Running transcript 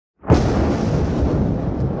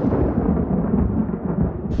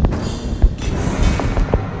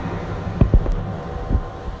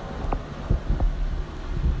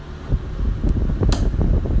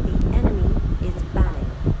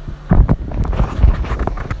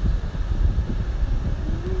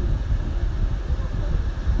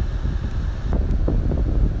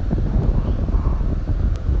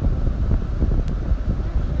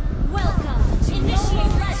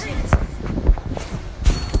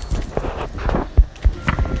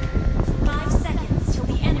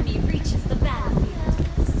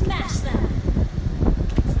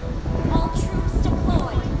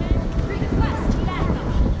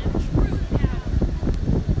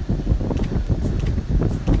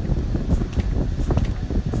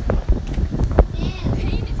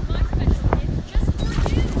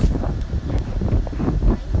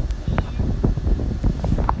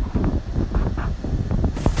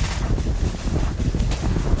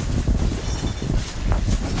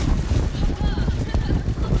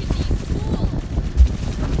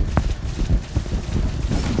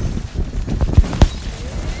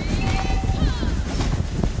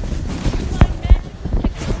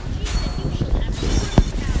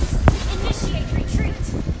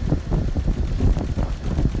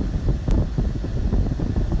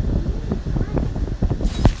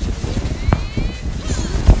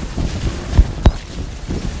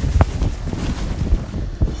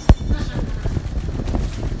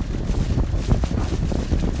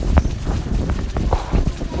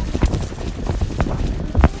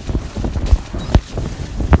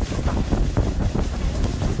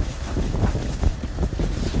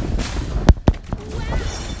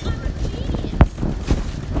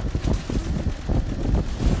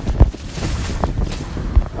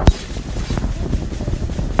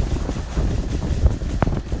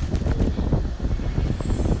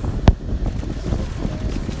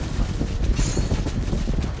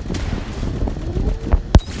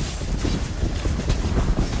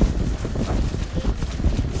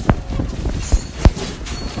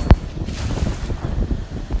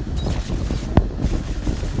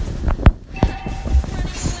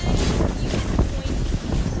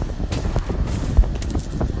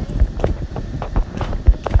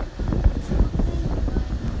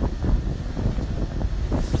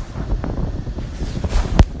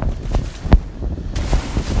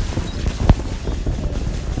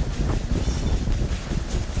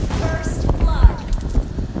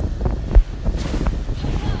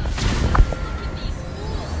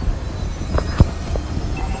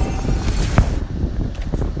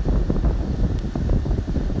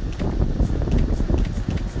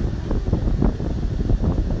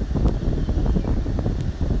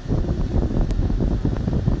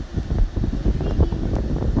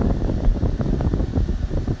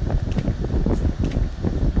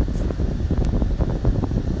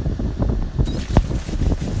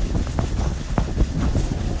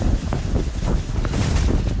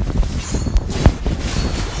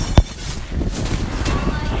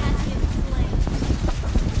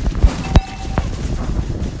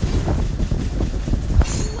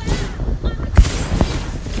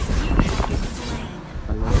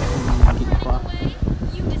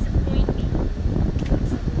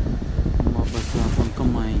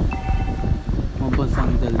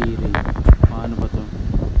Isang daliri. Paano ba to?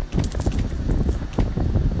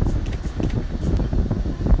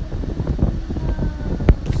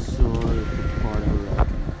 Sword for a red.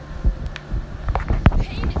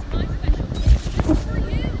 Pain is my specialty. Just for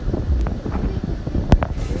you.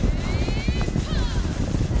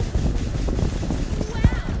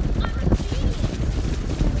 Wow, I'm a genius.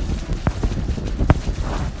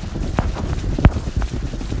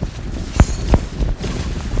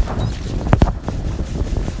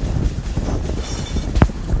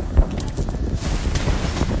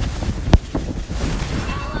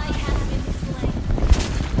 Ally has been slain.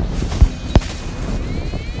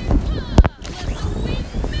 Let the wind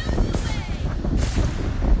melt away.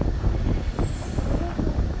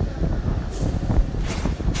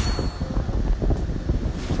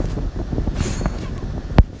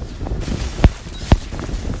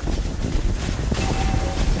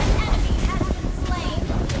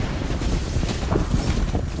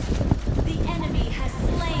 The enemy has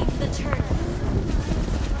slain the turtle.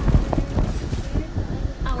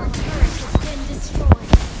 Our turret has been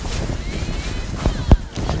destroyed.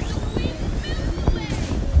 Let the wind melt away.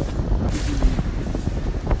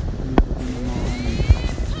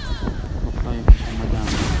 Okay,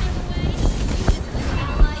 madami.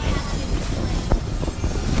 Ally has been slain.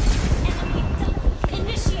 Enemy double.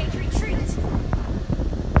 Initiate retreat.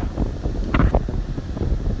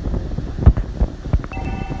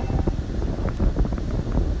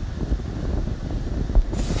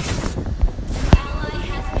 Ally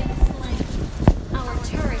has been slain. Our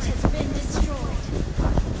turret has been destroyed.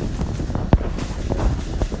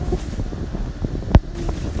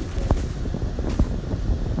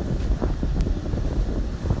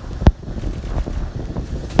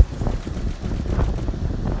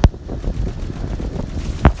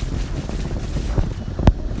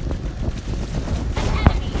 An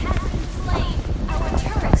enemy has been slain. Our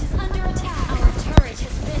turret is under attack. Our turret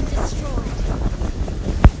has been destroyed.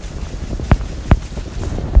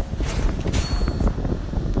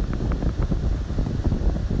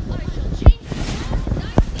 I shall change the path as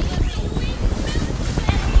I see. Let the wind melt away.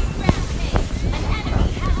 Enemy rampage. An enemy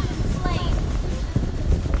has been slain.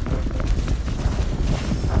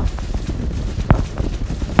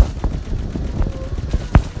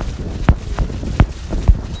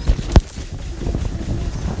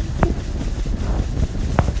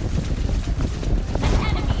 An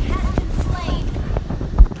enemy has been slain.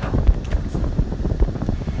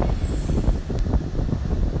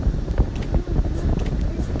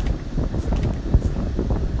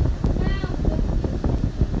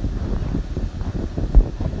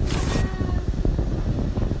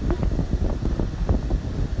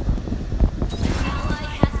 Ally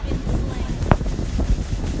has been slain.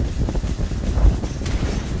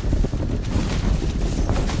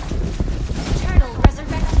 Turtle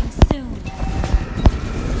resurrecting soon.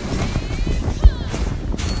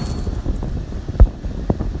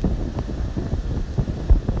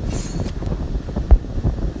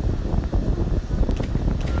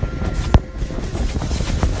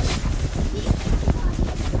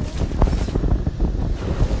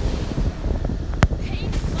 Pain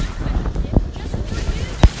is my specialty. Just for you.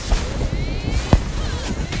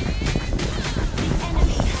 The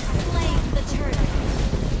enemy has slain the turtle.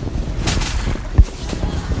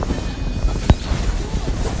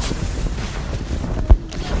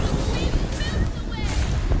 Let the wind melt away.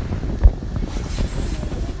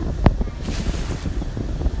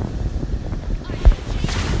 I shall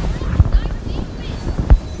change the path as I see fit.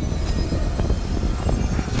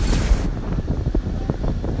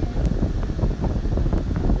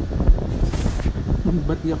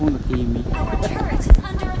 Ba't di ako na-Kimmy? Our turret is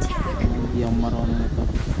under attack. Hindi ako marunong na to.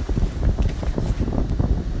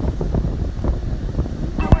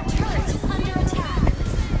 Our turret is under attack.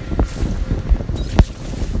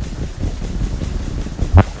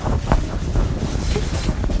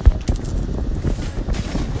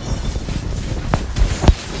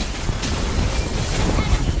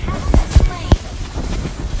 Enemy has been slain.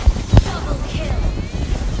 Double kill.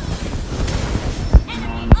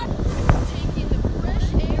 Enemy up. Taking the fresh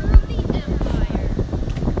air of the Empire.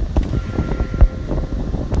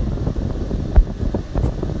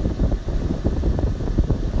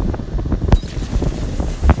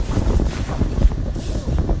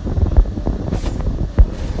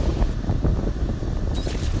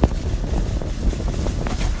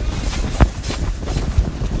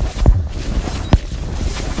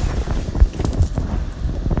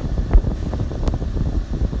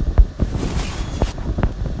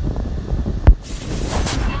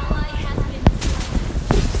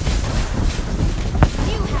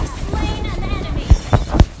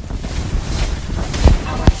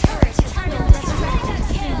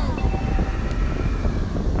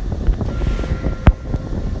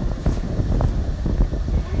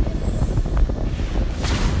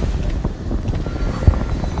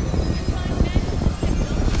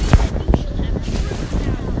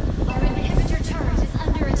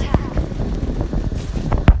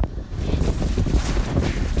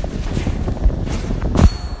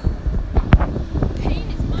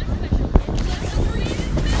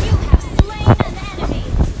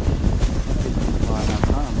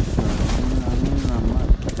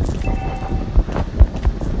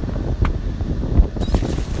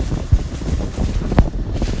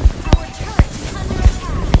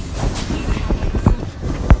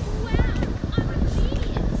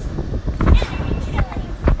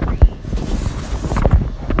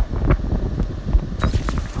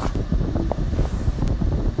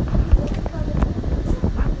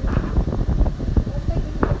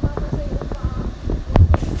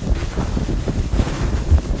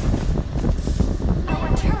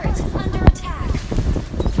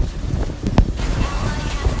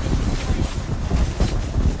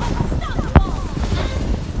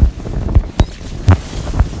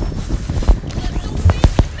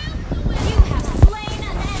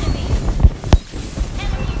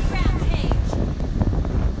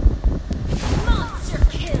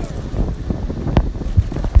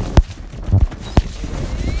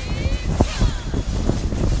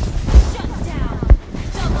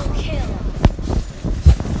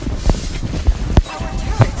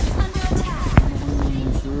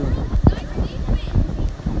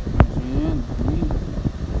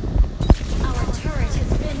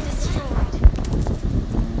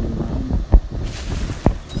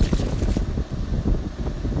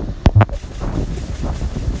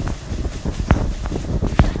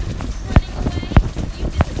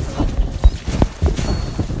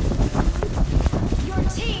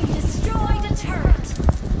 team destroyed a turret.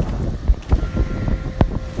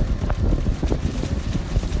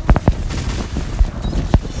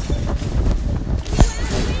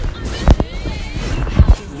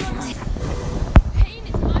 Pain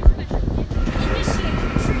is my specialty. Initiate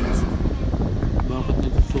retreat. Bakit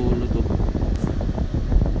nagsusolo to?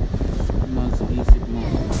 Nasa isip mo.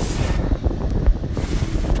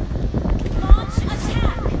 Launch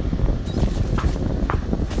attack.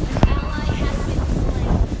 An ally has been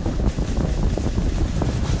slain.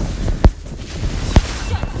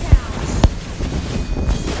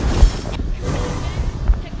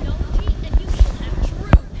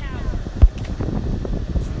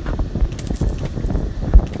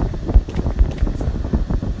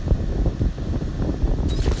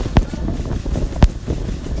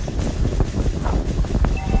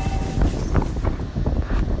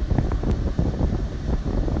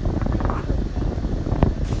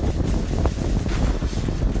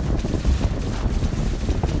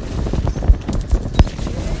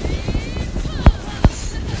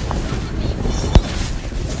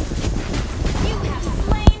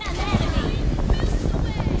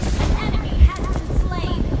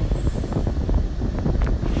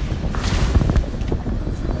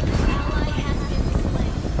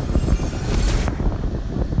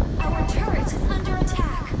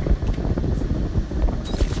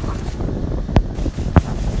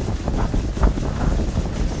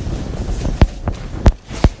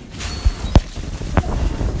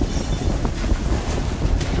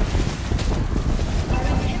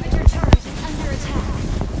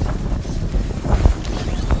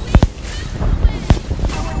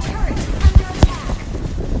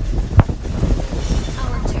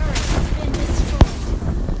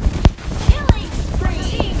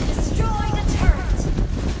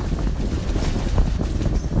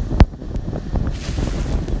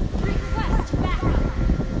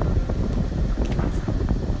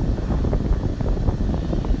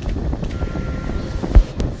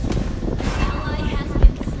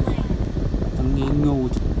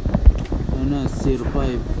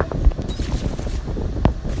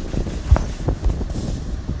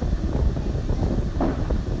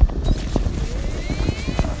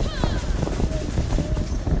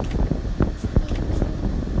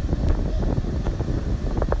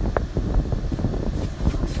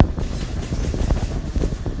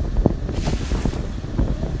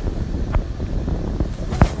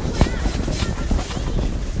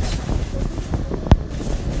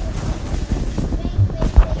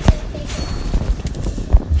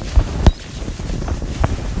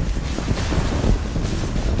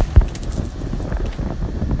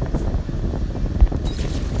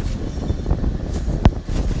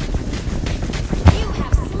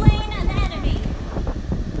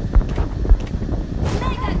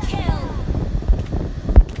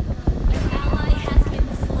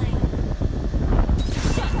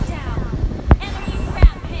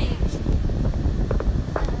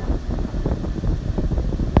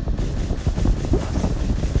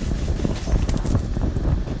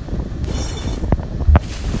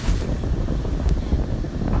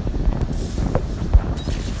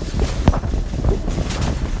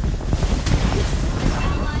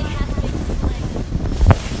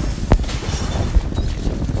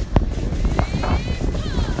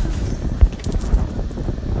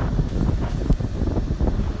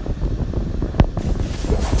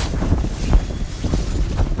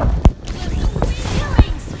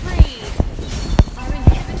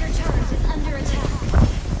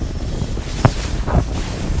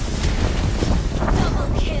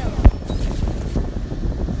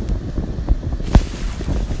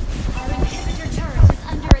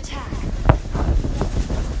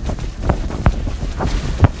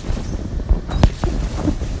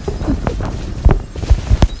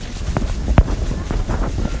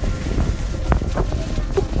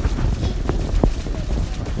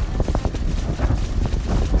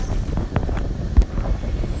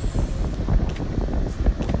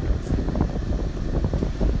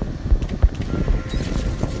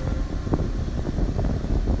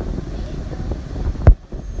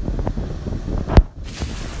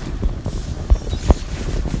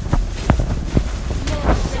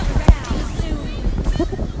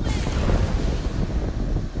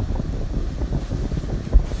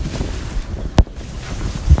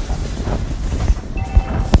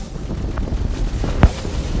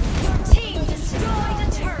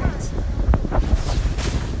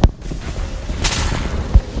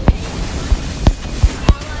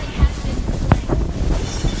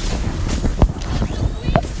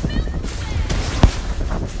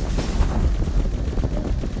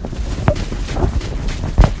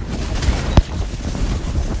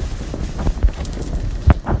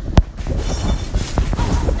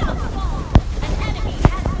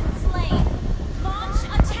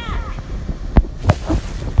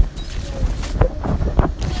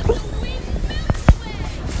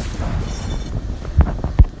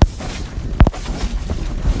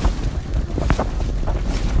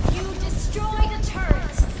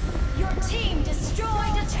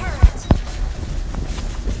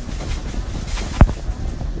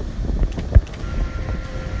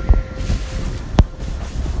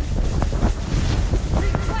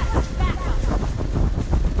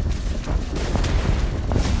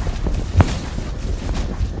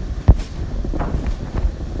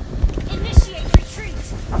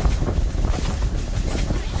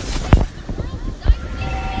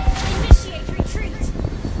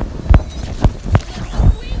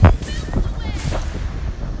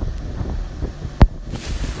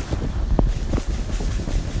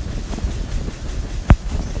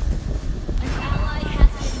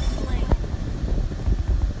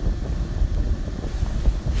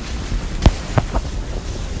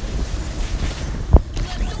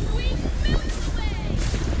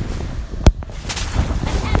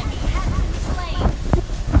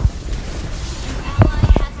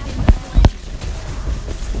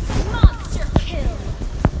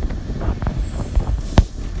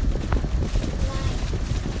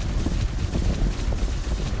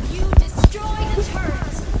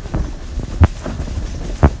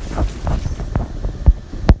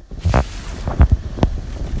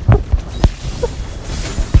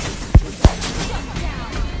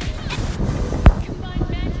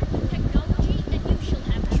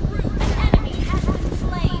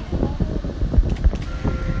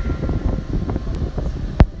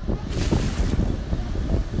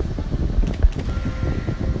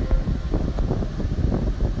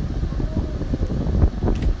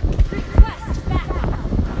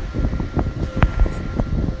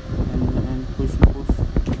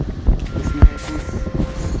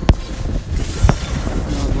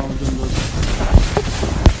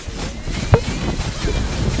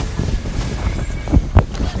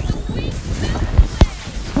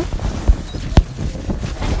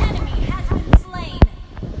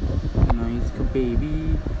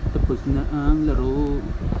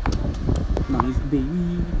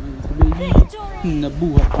 baby.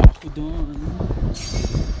 Nabuhat pa ako doon.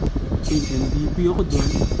 MVP ako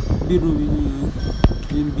doon. Biruin nyo yun.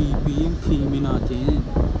 MVP yung Kimmy natin.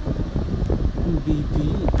 MVP.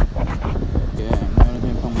 Yeah.